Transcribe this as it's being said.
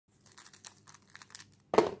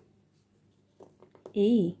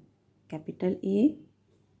A, capital A.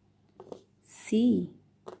 C,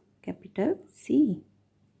 capital C.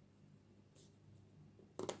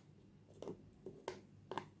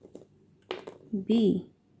 B,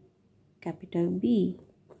 capital B.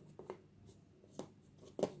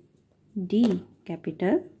 D,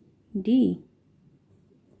 capital D.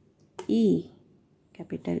 E,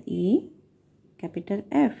 capital E, capital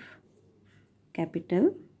F,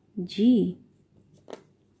 capital G,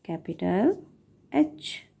 capital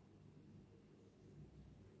H.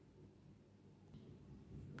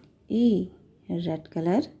 A, red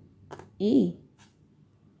color A,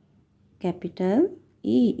 capital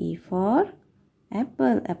E. E for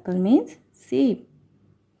apple. Apple means shape.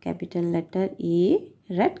 Capital letter A,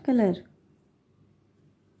 red color.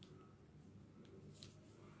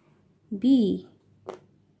 B,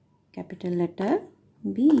 capital letter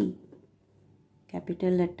B, capital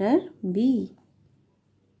letter B.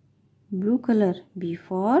 Blue color. B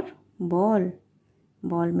for ball.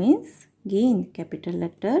 Ball means gain. Capital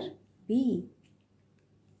letter B.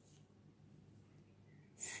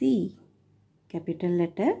 C, capital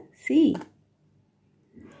letter C.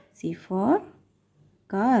 C for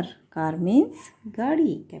car. Car means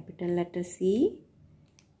gaadi. Capital letter C.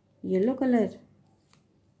 Yellow color.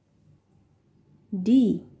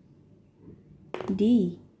 D,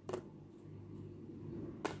 D.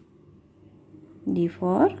 D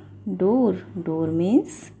for door. Door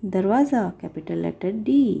means darwaza. Capital letter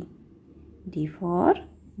D. D for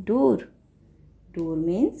door. Door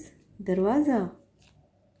means darwaza.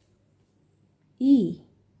 E,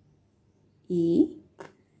 E,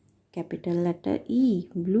 capital letter E,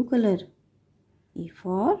 blue color. E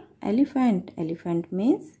for elephant. Elephant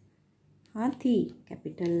means hathi.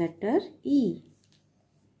 Capital letter E.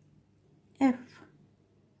 F,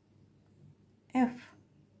 F,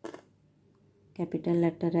 capital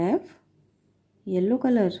letter F, yellow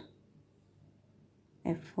color.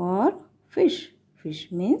 F for fish.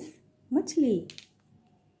 Fish means machli.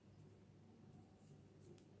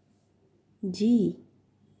 G,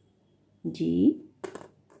 G,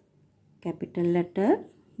 capital letter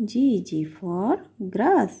G. G for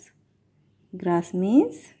grass. Grass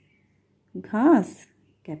means घास.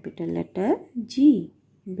 Capital letter G,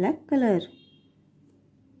 black color.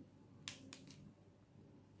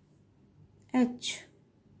 H,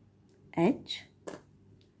 H,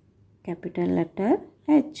 capital letter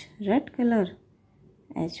H, red color.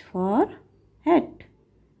 H for hat.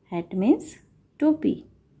 Hat means topi.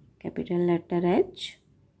 Capital letter H.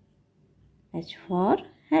 H for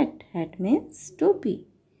hat. Hat means topi.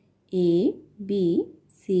 A, B,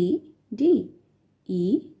 C, D,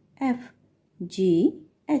 E, F, G,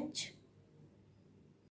 H.